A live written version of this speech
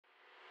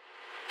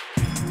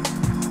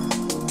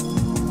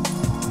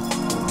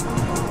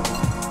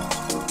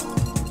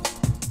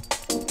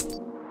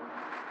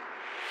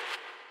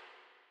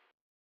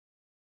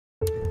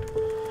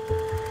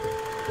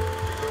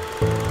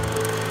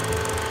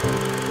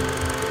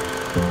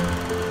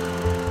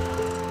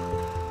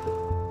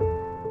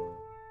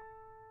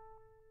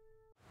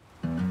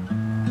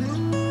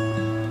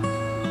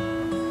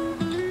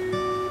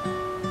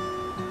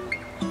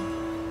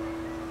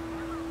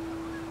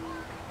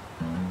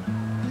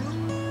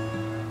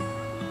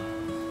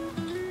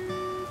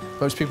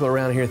Most people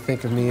around here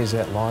think of me as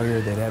that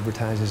lawyer that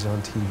advertises on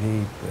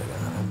TV, but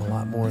I'm a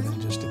lot more than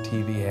just a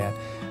TV ad.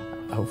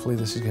 Hopefully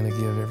this is going to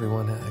give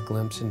everyone a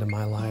glimpse into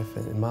my life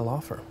and my law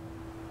firm.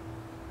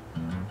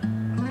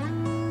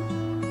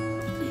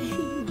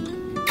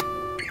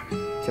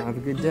 Did you have a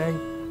good day?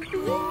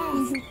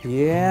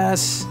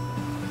 Yes.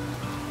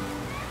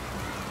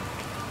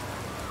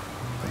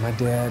 My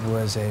dad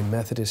was a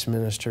Methodist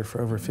minister for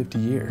over 50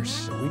 years.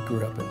 So we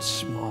grew up in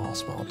small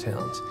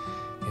towns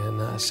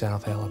in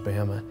South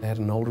Alabama. I had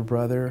an older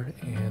brother,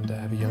 and I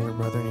have a younger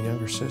brother and a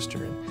younger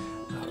sister.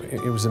 And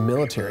it was a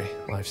military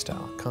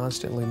lifestyle,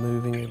 constantly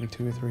moving every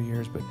 2 or 3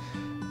 years, but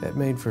that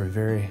made for a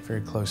very, very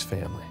close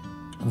family.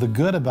 The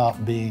good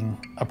about being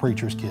a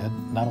preacher's kid,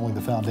 not only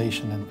the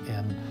foundation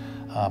in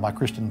my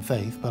Christian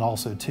faith, but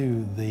also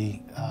too the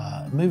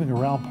moving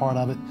around part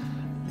of it.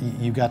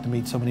 You got to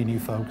meet so many new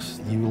folks.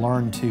 You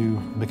learn to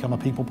become a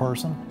people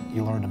person.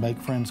 You learn to make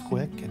friends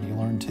quick, and you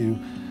learn to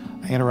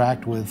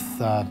interact with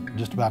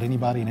just about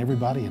anybody and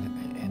everybody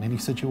in any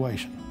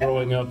situation.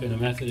 Growing up in a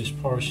Methodist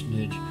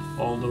parsonage,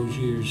 all those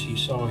years he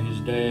saw his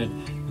dad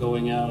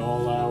going out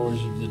all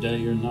hours of the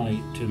day or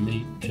night to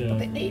meet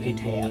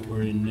people that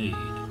were in need.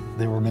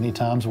 There were many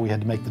times we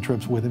had to make the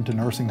trips with him to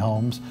nursing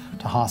homes,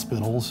 to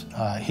hospitals.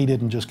 He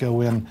didn't just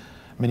go in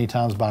many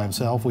times by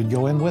himself. We'd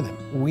go in with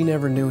him. We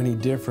never knew any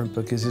different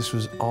because this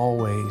was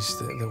always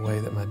the way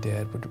that my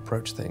dad would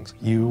approach things.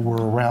 You were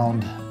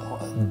around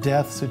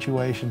death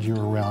situations, you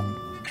were around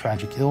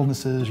tragic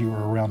illnesses, you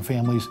were around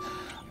families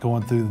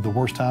going through the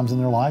worst times in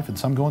their life and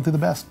some going through the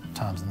best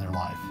times in their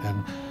life.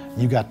 And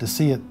you got to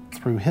see it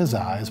through his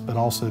eyes, but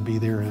also be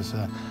there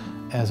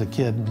as a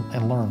kid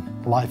and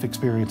learn life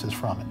experiences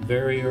from it.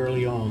 Very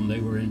early on, they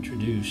were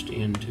introduced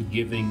into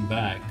giving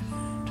back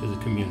to the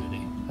community.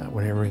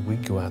 Whenever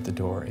we'd go out the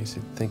door, he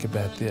said, think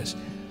about this.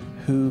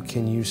 Who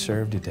can you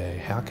serve today?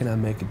 How can I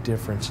make a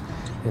difference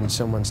in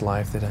someone's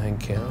life that I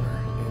encounter?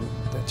 And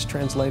that's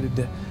translated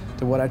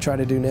to what I try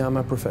to do now in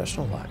my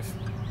professional life.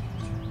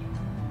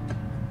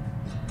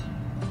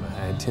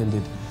 I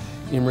attended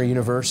Emory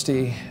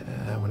University.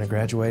 When I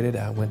graduated,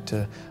 I went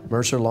to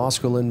Mercer Law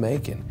School in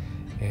Macon.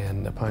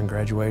 And upon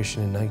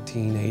graduation in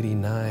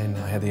 1989,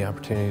 I had the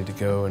opportunity to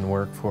go and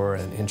work for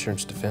an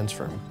insurance defense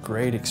firm.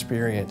 Great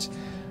experience,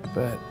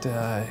 but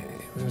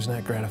it was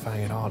not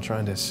gratifying at all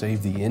trying to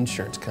save the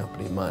insurance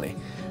company money.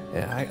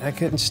 I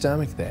couldn't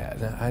stomach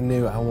that. I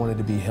knew I wanted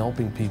to be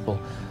helping people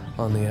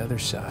on the other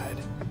side.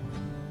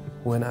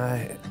 When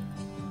I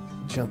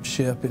jumped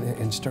ship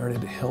and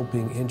started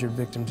helping injured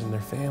victims and their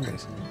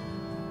families,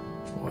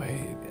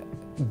 boy,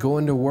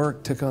 going to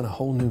work took on a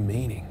whole new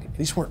meaning.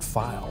 These weren't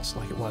files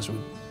like it was with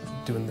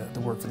doing the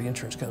work for the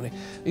insurance company.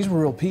 These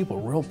were real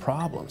people, real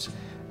problems.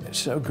 It's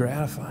so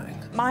gratifying.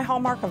 My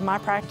hallmark of my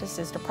practice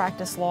is to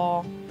practice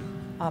law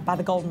by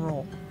the golden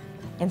rule,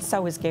 and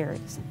so is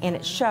Gary's. And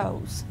it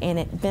shows, and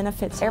it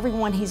benefits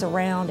everyone he's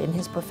around in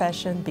his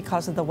profession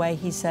because of the way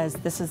he says,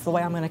 this is the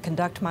way I'm going to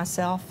conduct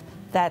myself.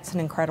 That's an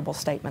incredible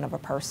statement of a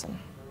person.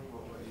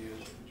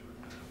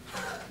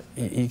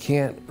 You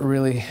can't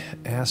really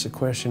ask the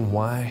question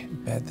why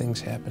bad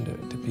things happen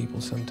to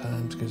people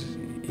sometimes, because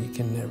you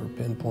can never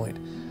pinpoint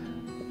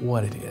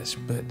what it is.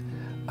 But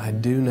I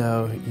do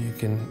know you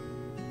can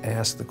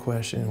ask the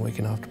question and we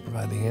can often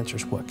provide the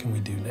answers. What can we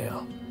do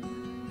now?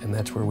 And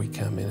that's where we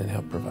come in and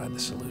help provide the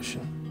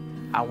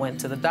solution. I went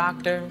to the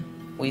doctor.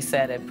 We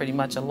sat at pretty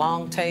much a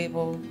long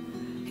table.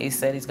 He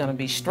said he's going to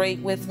be straight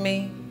with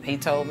me. He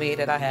told me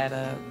that I had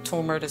a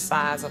tumor the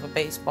size of a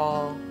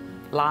baseball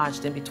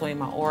lodged in between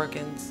my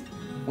organs.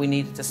 We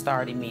needed to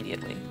start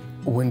immediately.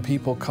 When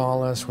people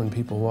call us, when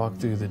people walk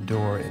through the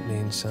door, it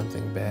means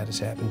something bad has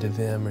happened to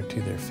them or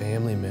to their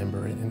family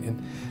member,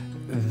 and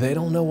they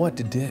don't know what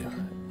to do.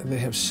 They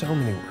have so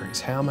many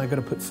worries. How am I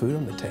going to put food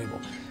on the table?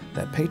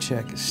 That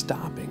paycheck is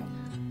stopping,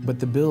 but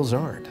the bills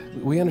aren't.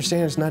 We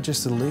understand it's not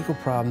just the legal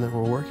problem that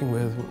we're working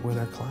with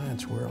our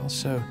clients. We're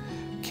also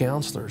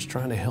counselors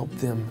trying to help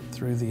them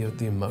through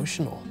the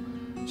emotional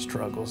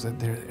struggles that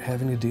they're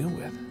having to deal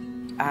with.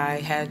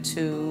 I had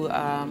to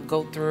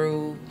go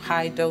through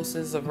high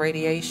doses of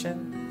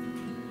radiation.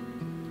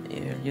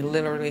 You're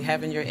literally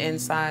having your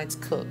insides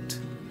cooked.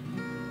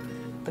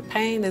 The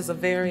pain is a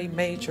very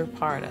major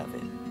part of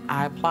it.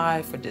 I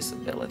applied for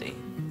disability.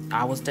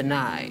 I was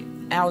denied.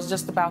 I was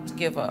just about to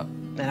give up.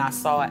 And I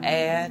saw an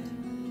ad.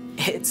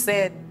 It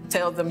said,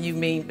 tell them you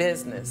mean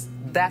business.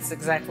 That's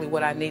exactly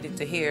what I needed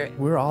to hear.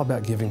 We're all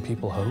about giving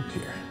people hope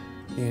here.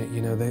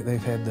 You know,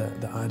 they've had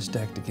the odds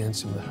stacked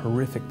against them, the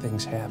horrific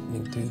things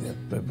happening to them.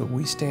 But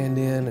we stand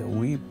in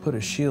and we put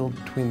a shield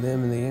between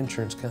them and the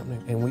insurance company,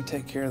 and we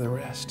take care of the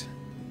rest.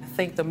 I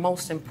think the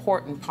most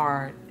important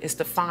part is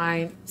to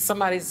find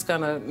somebody that's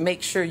going to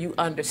make sure you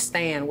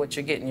understand what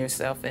you're getting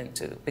yourself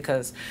into.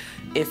 Because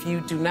if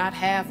you do not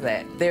have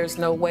that, there's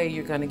no way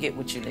you're going to get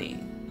what you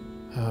need.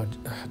 Oh,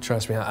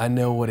 trust me, I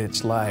know what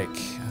it's like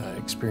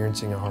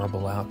experiencing a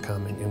horrible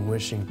outcome and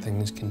wishing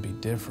things can be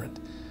different.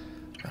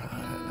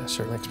 I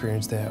certainly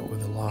experienced that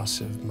with the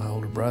loss of my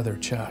older brother,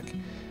 Chuck.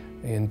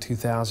 In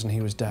 2000,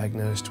 he was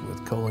diagnosed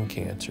with colon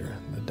cancer.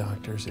 The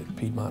doctors at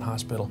Piedmont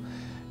Hospital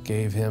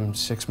gave him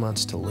 6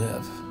 months to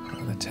live.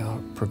 That's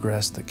how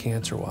progressed the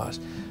cancer was.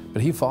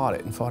 But he fought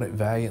it, and fought it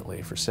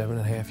valiantly for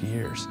 7.5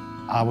 years.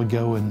 I would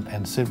go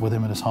and sit with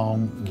him in his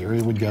home.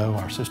 Gary would go,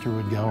 our sister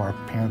would go, our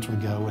parents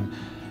would go,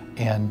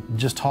 and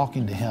just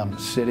talking to him.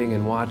 Sitting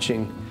and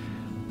watching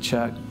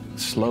Chuck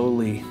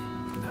slowly,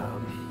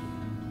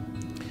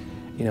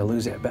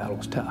 lose that battle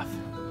was tough.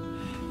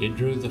 It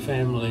drew the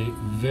family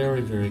very,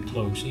 very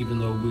close, even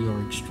though we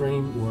were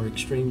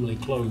extremely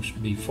close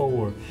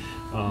before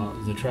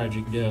the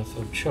tragic death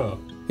of Chuck.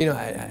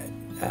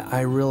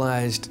 I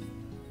realized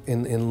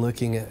in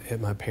looking at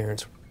my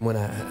parents, when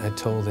I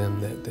told them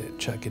that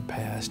Chuck had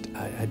passed,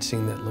 I'd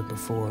seen that look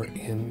before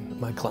in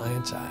my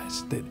client's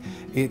eyes, that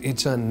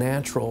it's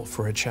unnatural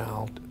for a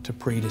child to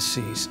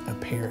predecease a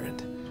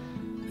parent.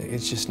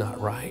 It's just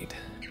not right.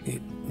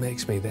 It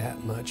makes me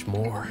that much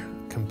more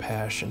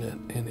compassionate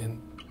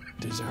and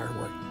desire to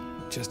work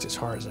just as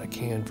hard as I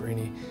can for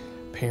any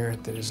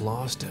parent that has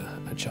lost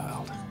a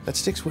child. That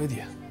sticks with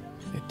you.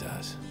 It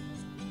does.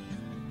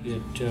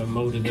 It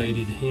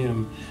motivated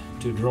him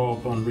to draw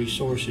upon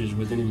resources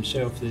within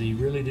himself that he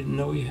really didn't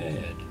know he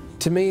had.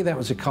 To me, that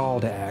was a call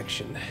to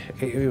action.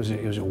 It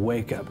was a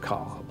wake-up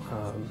call.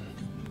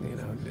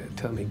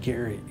 Tell me,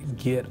 Gary,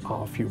 get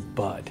off your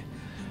butt.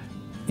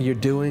 You're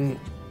doing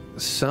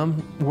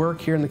some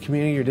work here in the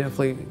community. You're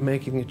definitely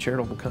making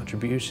charitable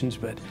contributions,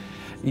 but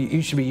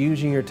you should be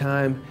using your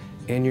time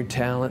and your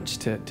talents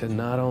to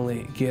not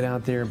only get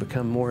out there and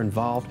become more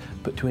involved,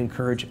 but to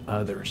encourage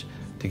others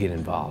to get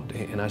involved.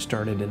 And I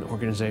started an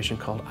organization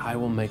called I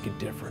Will Make a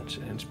Difference,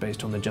 and it's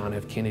based on the John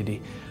F.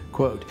 Kennedy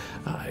quote.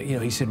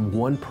 He said,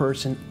 one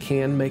person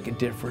can make a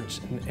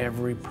difference and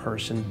every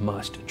person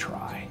must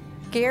try.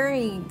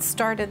 Gary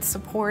started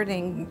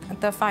supporting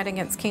the fight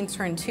against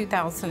cancer in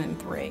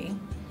 2003.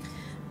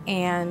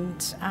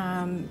 And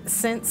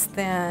since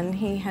then,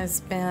 he has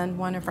been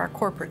one of our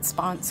corporate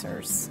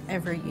sponsors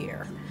every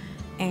year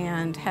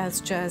and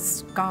has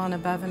just gone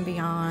above and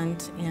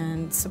beyond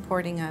in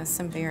supporting us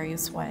in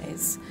various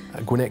ways.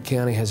 Gwinnett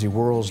County has the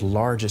world's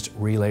largest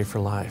Relay for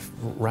Life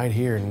right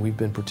here, and we've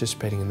been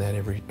participating in that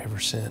ever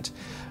since.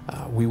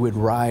 We would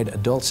ride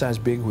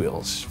adult-sized big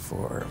wheels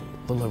for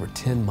a little over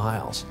 10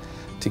 miles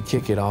to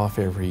kick it off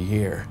every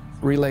year.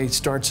 Relay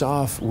starts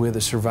off with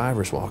a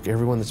survivor's walk.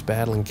 Everyone that's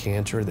battling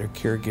cancer, their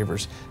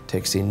caregivers,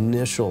 takes the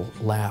initial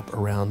lap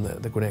around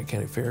the Gwinnett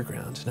County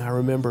Fairgrounds. And I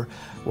remember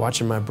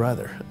watching my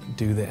brother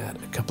do that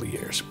a couple of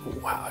years.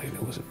 Wow,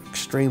 it was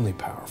extremely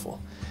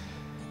powerful.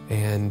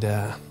 And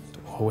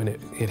when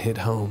it hit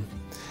home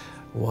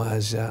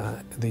was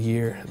the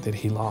year that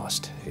he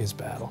lost his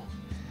battle.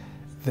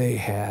 They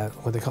have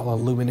what they call a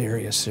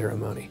luminaria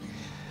ceremony.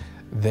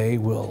 They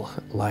will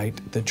light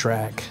the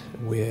track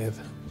with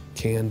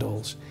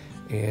candles,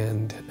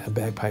 and a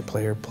bagpipe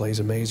player plays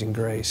Amazing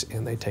Grace,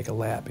 and they take a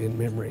lap in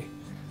memory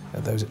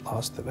of those that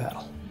lost the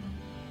battle.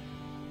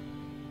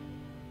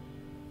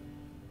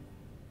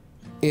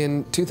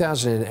 In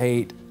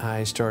 2008,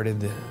 I started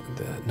the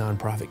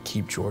nonprofit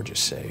Keep Georgia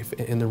Safe,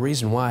 and the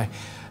reason why,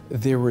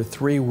 there were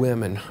 3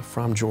 women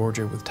from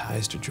Georgia with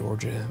ties to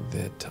Georgia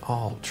that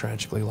all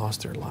tragically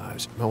lost their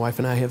lives. My wife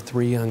and I have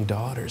 3 young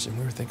daughters, and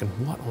we were thinking,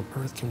 what on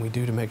earth can we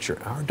do to make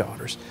sure our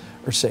daughters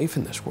are safe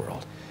in this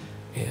world?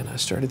 And I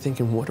started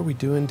thinking, what are we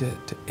doing to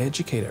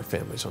educate our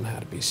families on how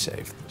to be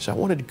safe? So I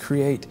wanted to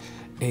create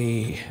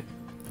a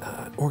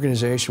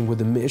organization with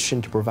a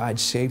mission to provide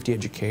safety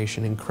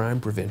education and crime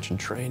prevention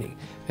training.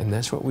 And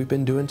that's what we've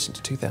been doing since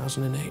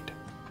 2008.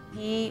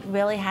 He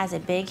really has a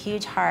big,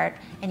 huge heart,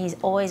 and he's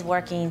always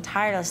working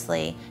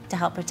tirelessly to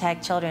help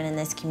protect children in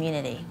this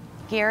community.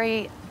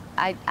 Gary,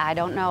 I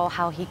don't know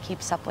how he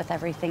keeps up with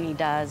everything he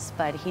does,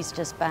 but he's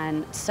just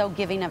been so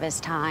giving of his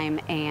time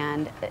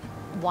and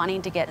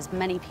wanting to get as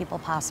many people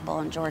possible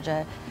in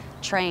Georgia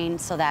trained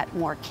so that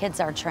more kids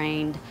are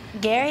trained.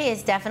 Gary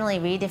is definitely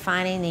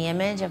redefining the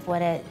image of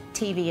what a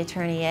TV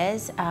attorney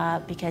is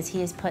because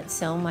he has put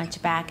so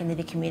much back into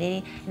the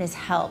community and has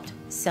helped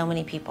so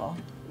many people.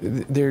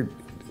 There are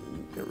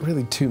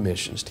really 2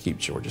 missions to keep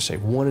Georgia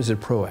safe. One is a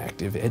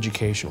proactive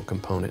educational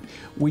component.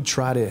 We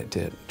try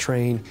to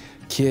train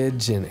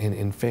kids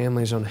and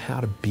families on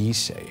how to be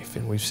safe,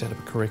 and we've set up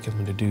a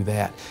curriculum to do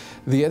that.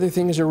 The other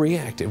thing is a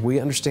reactive. We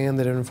understand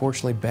that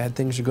unfortunately bad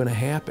things are going to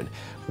happen.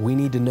 We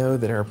need to know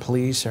that our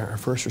police, our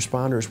first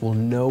responders will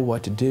know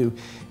what to do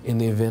in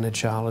the event a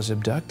child is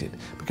abducted,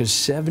 because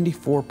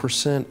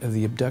 74% of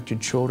the abducted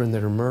children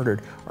that are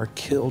murdered are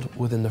killed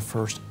within the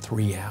first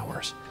 3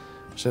 hours.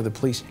 So the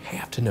police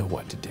have to know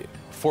what to do.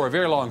 For a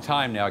very long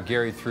time now,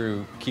 Gary,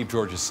 through Keep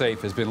Georgia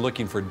Safe, has been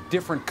looking for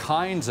different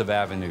kinds of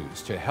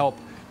avenues to help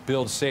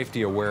build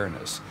safety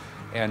awareness.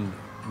 And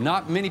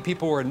not many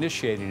people were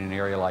initiating in an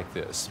area like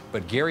this,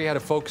 but Gary had a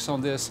focus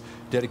on this,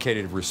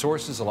 dedicated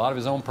resources, a lot of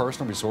his own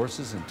personal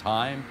resources and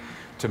time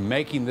to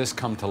making this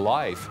come to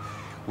life,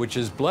 which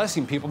is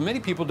blessing people. Many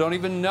people don't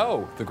even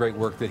know the great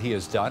work that he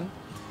has done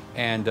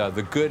and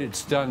the good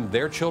it's done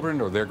their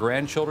children or their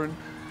grandchildren.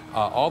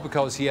 all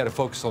because he had to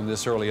focus on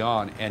this early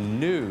on and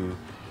knew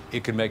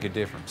it could make a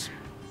difference.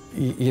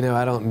 You know,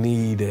 I don't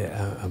need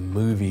a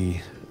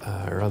movie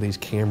or all these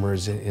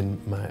cameras in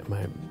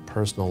my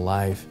personal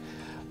life,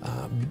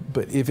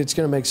 but if it's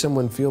going to make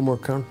someone feel more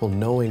comfortable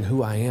knowing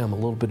who I am, a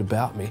little bit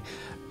about me,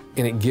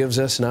 and it gives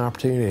us an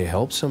opportunity to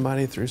help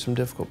somebody through some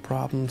difficult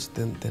problems,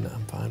 then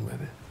I'm fine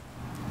with it.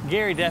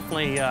 Gary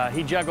definitely,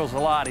 he juggles a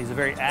lot. He's a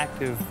very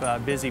active,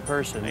 busy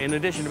person. In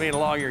addition to being a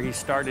lawyer, he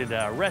started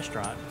a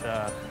restaurant,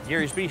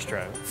 Gary's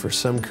Bistro. For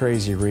some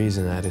crazy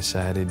reason, I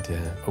decided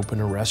to open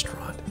a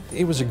restaurant.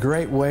 It was a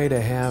great way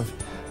to have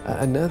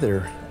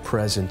another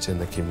presence in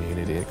the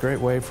community, a great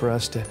way for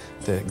us to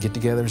get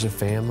together as a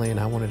family, and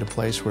I wanted a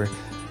place where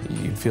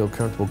you'd feel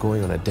comfortable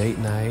going on a date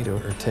night or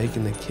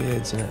taking the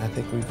kids, and I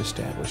think we've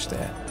established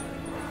that.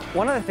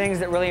 One of the things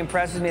that really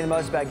impresses me the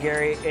most about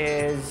Gary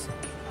is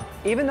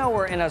even though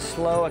we're in a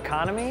slow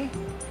economy,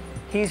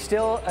 he's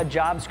still a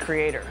jobs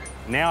creator.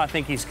 Now I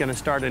think he's going to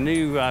start a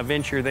new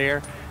venture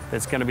there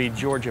that's going to be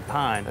Georgia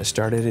Pine. I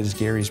started it as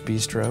Gary's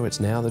Bistro. It's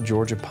now the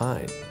Georgia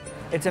Pine.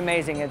 It's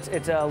amazing.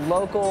 It's a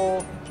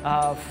local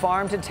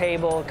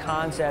farm-to-table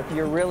concept.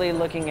 You're really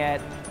looking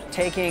at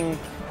taking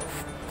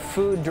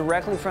food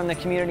directly from the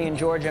community in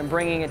Georgia and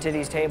bringing it to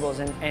these tables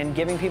and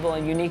giving people a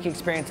unique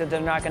experience that they're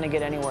not going to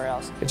get anywhere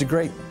else. It's a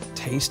great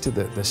taste of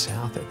the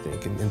South, I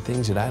think, and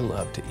things that I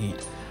love to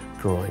eat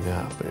growing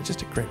up, but it's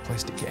just a great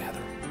place to gather.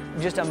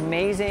 Just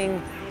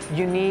amazing,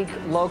 unique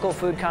local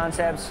food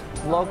concepts,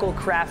 local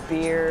craft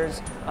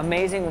beers,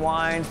 amazing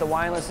wines. The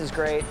wine list is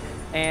great,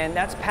 and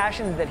that's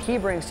passion that he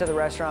brings to the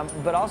restaurant,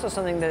 but also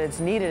something that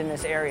is needed in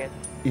this area.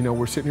 You know,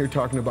 we're sitting here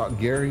talking about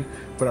Gary,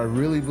 but I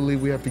really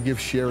believe we have to give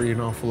Sherry an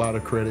awful lot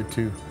of credit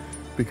too,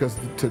 because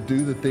to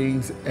do the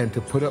things and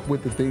to put up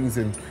with the things,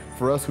 and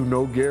for us who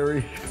know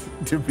Gary,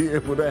 to be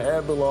able to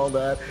handle all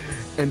that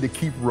and to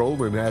keep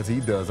rolling as he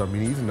does. I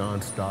mean, he's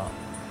nonstop.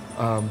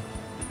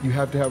 You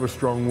have to have a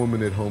strong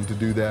woman at home to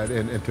do that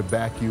and to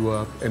back you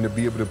up and to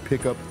be able to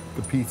pick up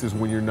the pieces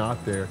when you're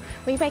not there.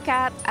 We wake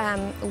up,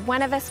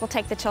 one of us will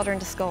take the children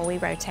to school. We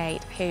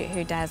rotate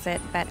who does it,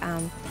 but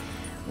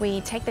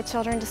we take the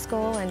children to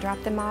school and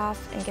drop them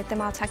off and get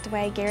them all tucked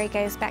away. Gary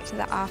goes back to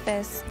the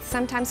office.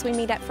 Sometimes we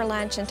meet up for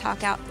lunch and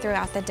talk out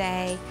throughout the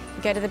day.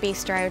 We go to the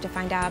bistro to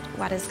find out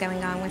what is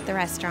going on with the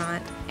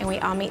restaurant. And we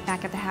all meet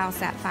back at the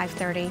house at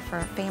 5:30 for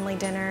family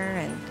dinner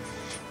and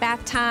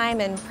bath time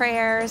and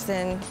prayers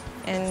and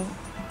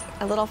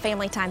a little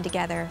family time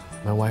together.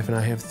 My wife and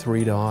I have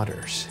 3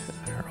 daughters.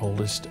 Our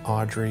oldest,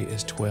 Audrey,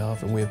 is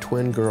 12, and we have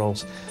twin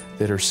girls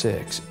that are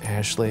 6.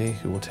 Ashley,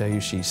 who will tell you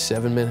she's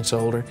 7 minutes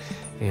older,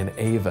 and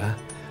Ava,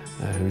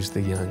 who's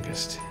the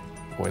youngest.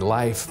 Boy,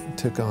 life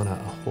took on a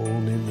whole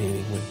new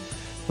meaning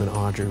when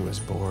Audrey was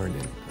born,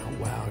 and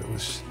oh, wow, it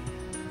was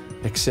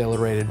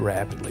accelerated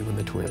rapidly when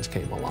the twins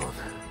came along.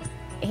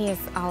 He is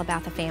all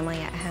about the family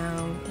at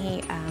home.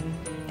 He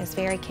is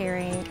very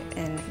caring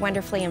and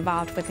wonderfully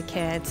involved with the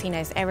kids. He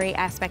knows every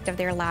aspect of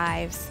their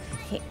lives.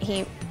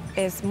 He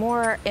is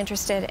more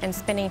interested in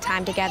spending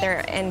time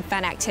together in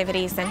fun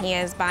activities than he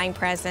is buying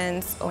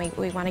presents.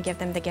 We want to give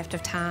them the gift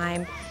of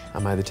time.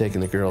 I'm either taking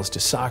the girls to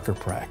soccer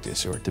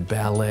practice or to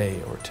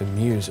ballet or to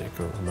music,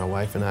 or my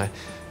wife and I,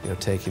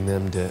 taking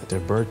them to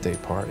birthday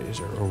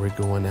parties, or we're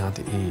going out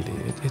to eat.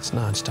 It's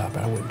nonstop.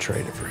 I wouldn't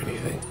trade it for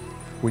anything.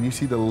 When you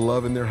see the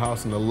love in their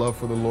house and the love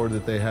for the Lord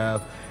that they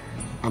have,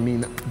 I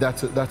mean,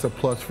 that's a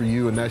plus for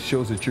you, and that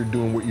shows that you're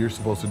doing what you're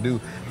supposed to do.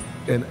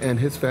 And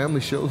his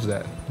family shows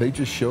that. They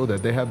just show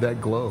that. They have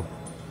that glow.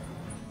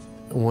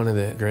 One of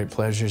the great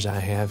pleasures I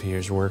have here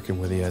is working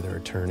with the other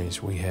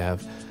attorneys. We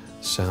have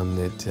some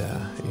that,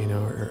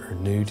 are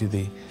new to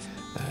the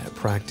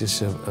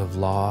practice of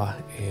law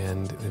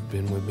and have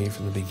been with me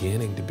from the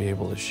beginning to be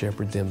able to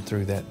shepherd them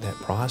through that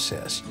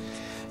process.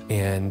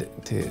 And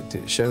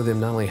to show them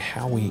not only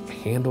how we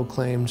handle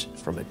claims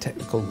from a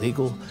technical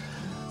legal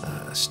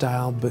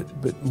style,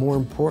 but more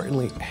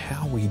importantly,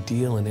 how we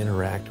deal and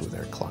interact with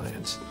our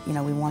clients. We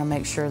want to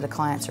make sure the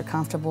clients are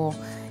comfortable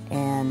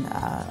and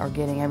are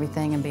getting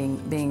everything and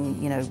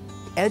being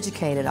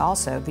educated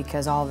also,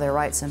 because all of their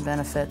rights and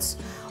benefits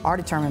are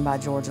determined by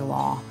Georgia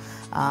law.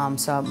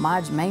 So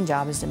my main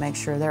job is to make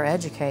sure they're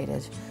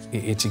educated.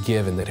 It's a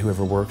given that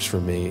whoever works for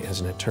me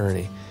as an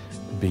attorney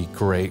be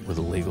great with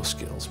the legal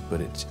skills,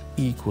 but it's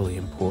equally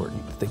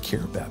important that they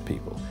care about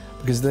people.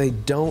 Because if they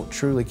don't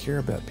truly care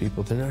about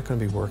people, they're not going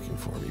to be working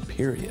for me,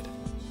 period.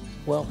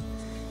 Well,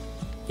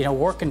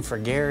 working for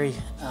Gary,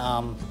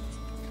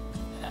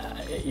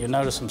 you'll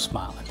notice I'm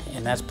smiling,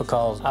 and that's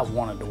because I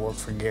wanted to work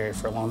for Gary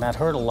for a long time. I'd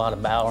heard a lot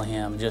about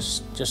him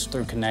just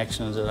through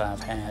connections that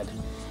I've had,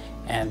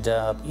 and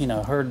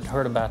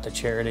heard about the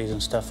charities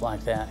and stuff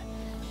like that.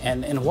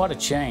 And what a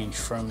change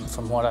from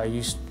what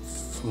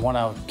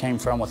I came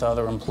from with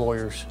other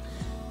employers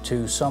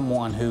to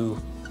someone who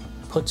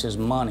puts his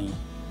money,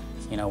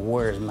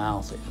 where his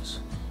mouth is,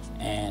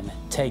 and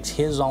takes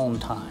his own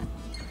time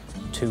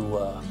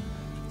to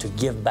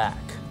give back.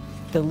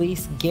 The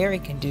least Gary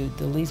can do,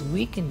 the least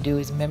we can do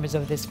as members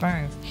of this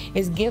firm,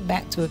 is give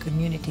back to a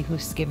community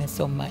who's given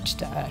so much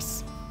to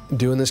us.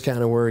 Doing this kind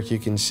of work, you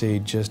can see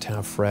just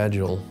how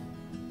fragile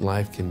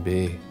life can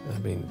be. I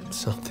mean,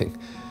 something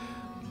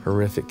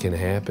horrific can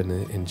happen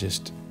and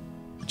just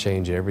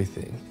change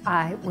everything.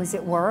 I was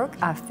at work,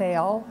 I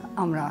fell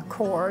on a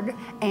cord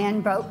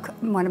and broke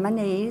one of my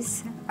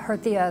knees,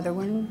 hurt the other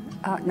one,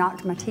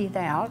 knocked my teeth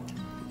out.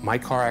 My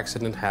car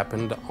accident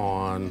happened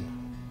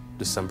on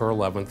December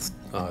 11th,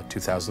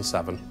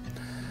 2007.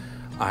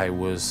 I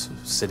was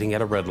sitting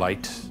at a red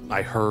light.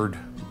 I heard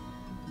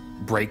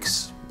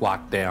brakes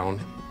locked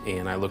down,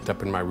 and I looked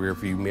up in my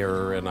rearview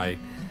mirror, and I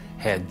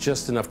had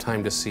just enough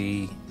time to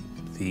see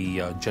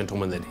the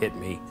gentleman that hit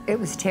me. It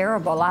was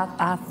terrible.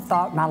 I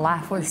thought my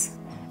life was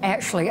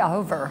actually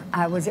over.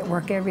 I was at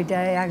work every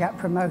day. I got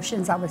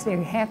promotions. I was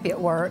very happy at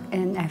work,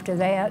 and after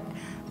that,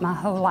 my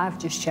whole life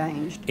just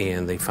changed.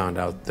 And they found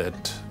out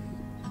that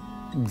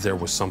there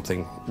was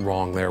something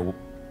wrong there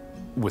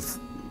with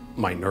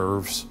my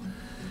nerves,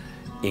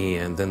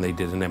 and then they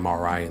did an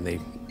MRI and they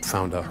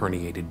found a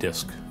herniated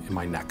disc in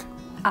my neck.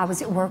 I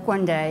was at work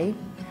one day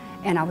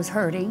and I was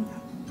hurting,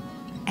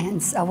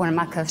 and so one of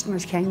my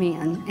customers came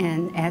in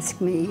and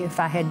asked me if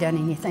I had done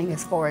anything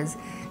as far as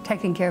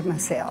taking care of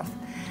myself,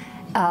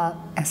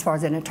 as far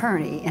as an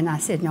attorney, and I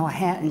said no, I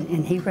hadn't,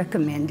 and he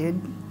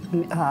recommended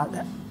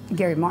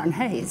Gary Martin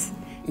Hayes.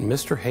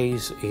 Mr.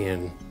 Hayes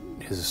and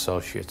his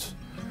associates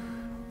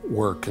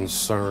were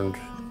concerned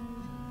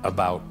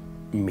about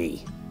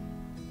me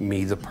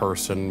the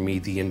person, me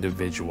the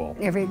individual.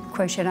 Every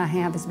question I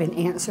have has been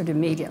answered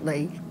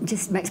immediately. It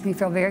just makes me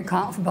feel very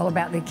comfortable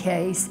about the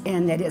case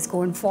and that it's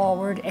going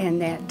forward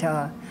and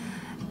that,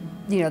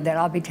 you know, that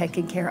I'll be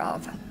taken care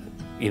of.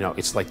 You know,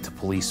 it's like the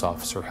police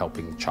officer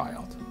helping the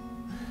child,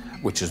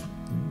 which is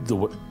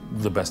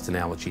the best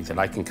analogy that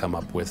I can come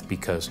up with,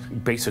 because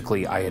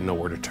basically I had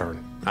nowhere to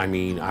turn. I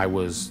mean, I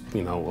was,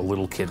 you know, a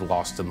little kid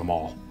lost in the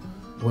mall.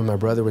 When my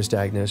brother was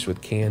diagnosed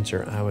with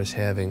cancer, I was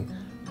having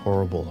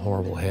horrible,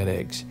 horrible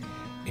headaches.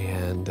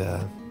 And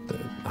the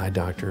eye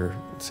doctor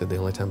said the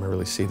only time I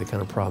really see the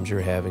kind of problems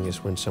you're having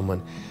is when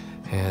someone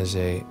has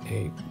a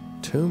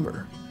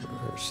tumor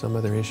or some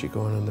other issue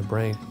going on in the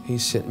brain. He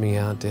sent me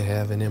out to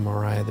have an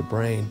MRI of the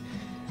brain,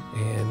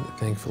 and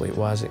thankfully it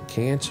wasn't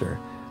cancer,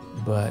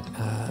 but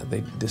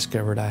they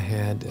discovered I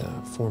had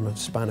a form of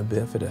spina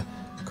bifida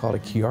called a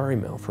Chiari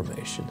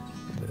malformation.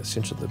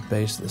 Essentially the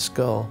base of the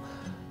skull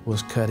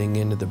was cutting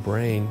into the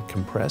brain,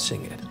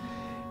 compressing it.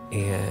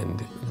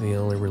 And the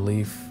only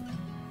relief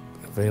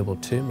available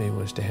to me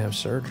was to have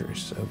surgery.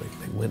 So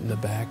they went in the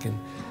back and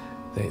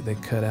they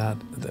cut out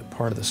the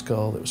part of the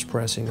skull that was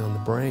pressing on the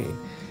brain.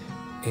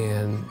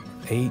 And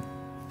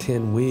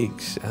 8-10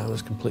 weeks, I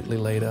was completely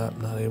laid up,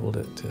 not able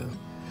to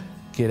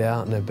get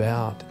out and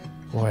about.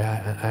 Boy,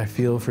 I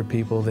feel for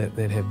people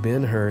that have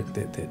been hurt,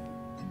 that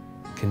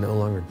can no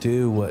longer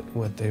do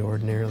what they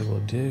ordinarily will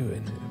do,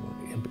 and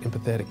I'm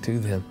empathetic to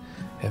them,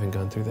 having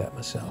gone through that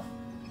myself.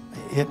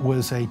 It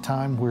was a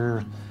time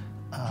where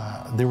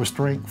there was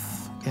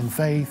strength in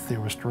faith, there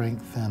was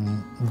strength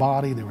in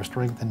body, there was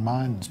strength in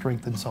mind, and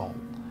strength in soul.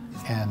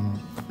 And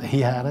he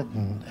had it,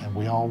 and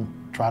we all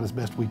tried as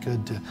best we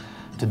could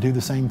to do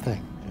the same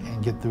thing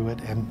and get through it,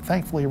 and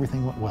thankfully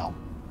everything went well.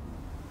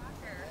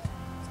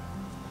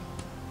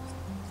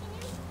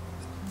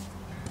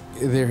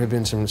 There have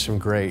been some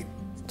great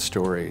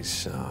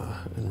stories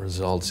and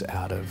results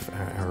out of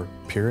our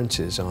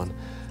appearances on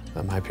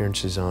my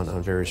appearances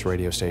on various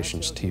radio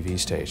stations, TV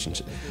stations.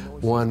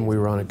 One, we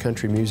were on a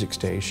country music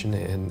station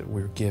and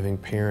we were giving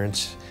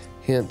parents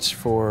hints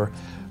for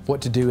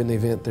what to do in the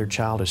event their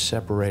child is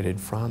separated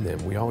from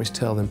them. We always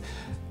tell them,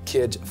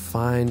 kids,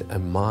 find a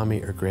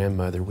mommy or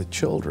grandmother with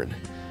children.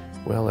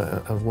 Well,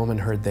 a woman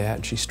heard that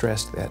and she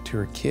stressed that to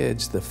her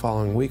kids the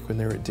following week when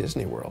they were at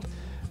Disney World.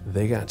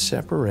 They got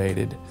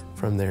separated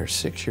from their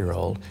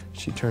 6-year-old.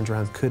 She turns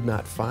around, could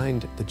not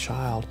find the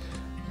child,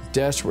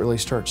 desperately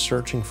starts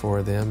searching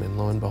for them, and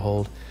lo and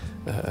behold,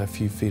 a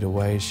few feet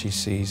away, she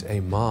sees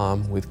a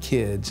mom with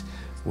kids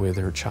with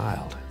her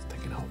child.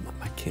 Thinking, oh,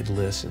 my kid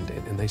listened,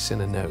 and they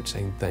sent a note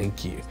saying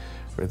thank you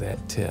for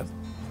that tip.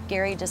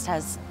 Gary just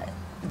has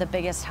the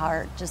biggest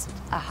heart, just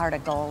a heart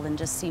of gold, and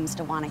just seems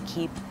to want to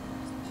keep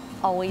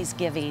always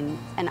giving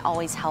and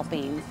always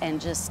helping,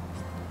 and just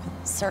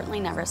certainly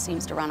never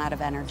seems to run out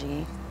of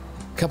energy.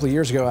 A couple of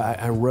years ago,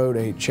 I wrote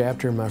a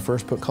chapter in my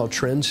first book called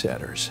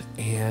Trendsetters,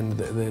 and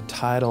the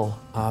title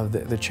of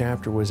the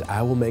chapter was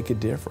I Will Make a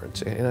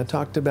Difference. And I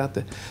talked about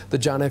the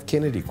John F.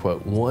 Kennedy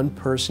quote, one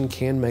person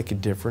can make a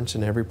difference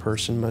and every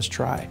person must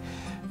try.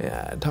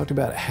 I talked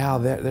about how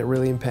that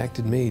really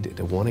impacted me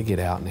to want to get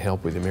out and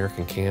help with the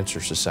American Cancer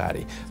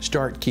Society,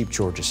 start Keep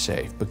Georgia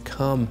Safe,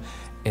 become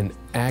an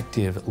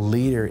active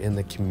leader in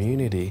the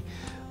community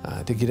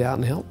to get out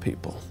and help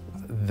people.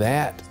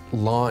 That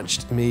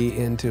launched me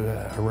into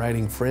a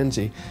writing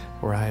frenzy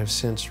where I have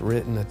since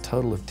written a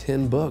total of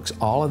 10 books.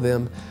 All of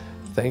them,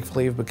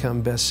 thankfully, have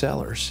become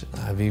bestsellers.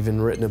 I've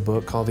even written a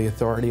book called The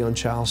Authority on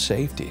Child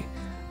Safety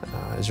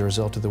as a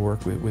result of the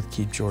work with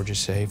Keep Georgia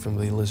Safe and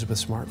with the Elizabeth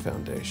Smart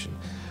Foundation.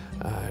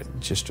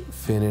 Just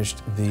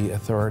finished The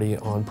Authority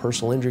on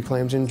Personal Injury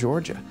Claims in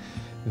Georgia.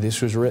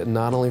 This was written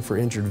not only for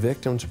injured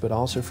victims, but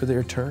also for their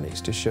attorneys,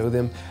 to show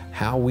them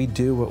how we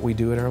do what we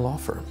do at our law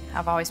firm.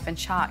 I've always been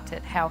shocked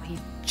at how he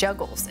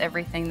juggles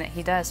everything that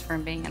he does,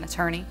 from being an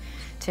attorney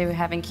to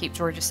having Keep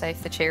Georgia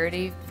Safe, the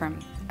charity, from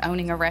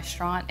owning a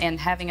restaurant and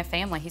having a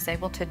family. He's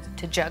able to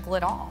juggle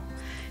it all.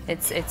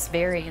 It's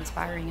very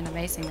inspiring and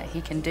amazing that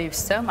he can do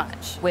so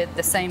much with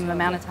the same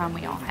amount of time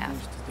we all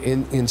have.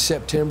 In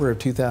September of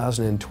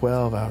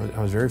 2012, I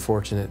was very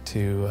fortunate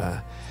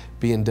to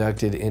be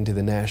inducted into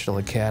the National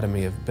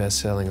Academy of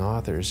Best-Selling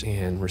Authors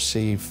and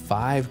receive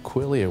 5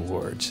 Quilly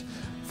Awards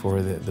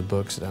for the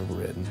books that I've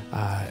written.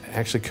 I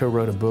actually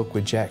co-wrote a book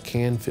with Jack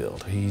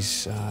Canfield.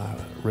 He's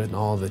written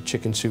all the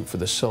Chicken Soup for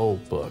the Soul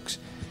books.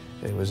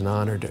 It was an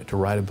honor to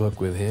write a book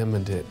with him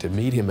and to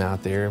meet him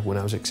out there when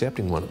I was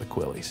accepting one of the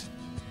Quillies.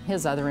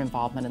 His other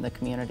involvement in the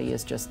community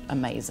is just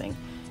amazing.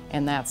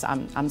 And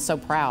I'm so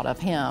proud of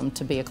him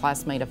to be a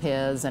classmate of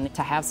his, and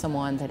to have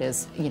someone that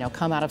has,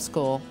 come out of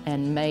school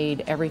and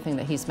made everything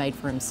that he's made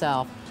for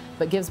himself,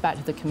 but gives back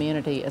to the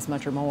community as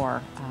much or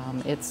more.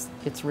 It's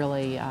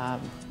really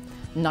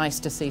nice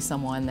to see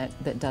someone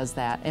that does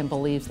that and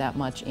believes that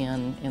much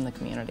in the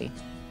community.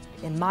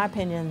 In my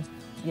opinion,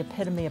 the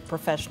epitome of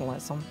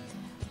professionalism,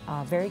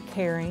 very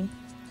caring,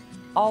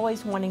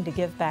 always wanting to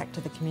give back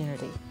to the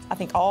community. I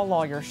think all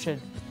lawyers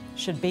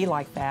should be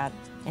like that,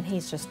 and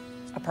he's just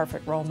a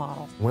perfect role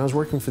model. When I was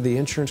working for the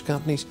insurance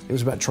companies, it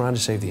was about trying to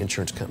save the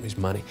insurance companies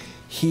money.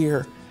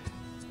 Here,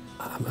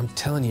 I'm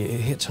telling you, it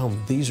hits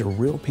home. These are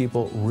real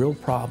people, real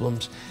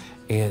problems,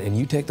 and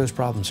you take those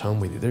problems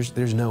home with you.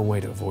 There's no way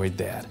to avoid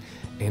that.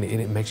 And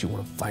it makes you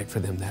want to fight for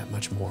them that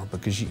much more,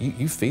 because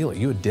you feel it,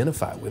 you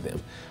identify with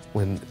them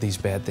when these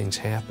bad things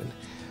happen.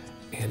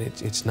 And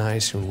it's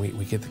nice when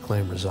we get the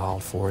claim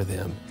resolved for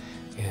them,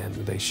 and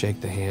they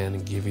shake the hand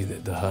and give you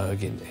the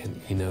hug, and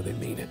you know they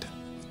mean it.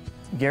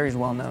 Gary's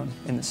well known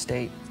in the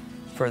state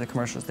for the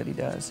commercials that he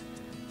does,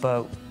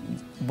 but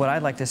what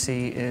I'd like to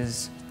see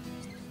is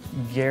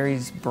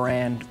Gary's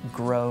brand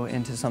grow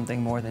into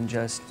something more than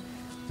just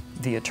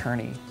the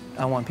attorney.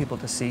 I want people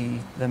to see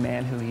the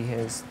man who he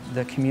is,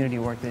 the community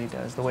work that he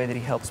does, the way that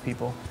he helps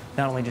people,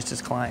 not only just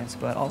his clients,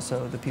 but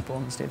also the people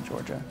in the state of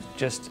Georgia,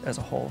 just as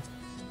a whole.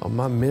 Well,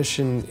 my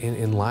mission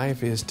in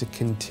life is to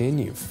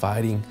continue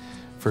fighting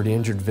for the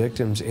injured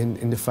victims and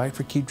to fight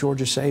for Keep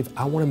Georgia Safe.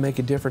 I want to make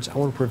a difference. I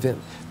want to prevent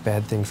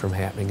bad things from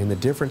happening. And the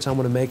difference I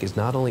want to make is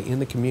not only in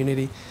the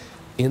community,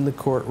 in the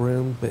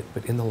courtroom, but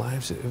in the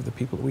lives of the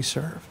people that we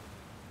serve.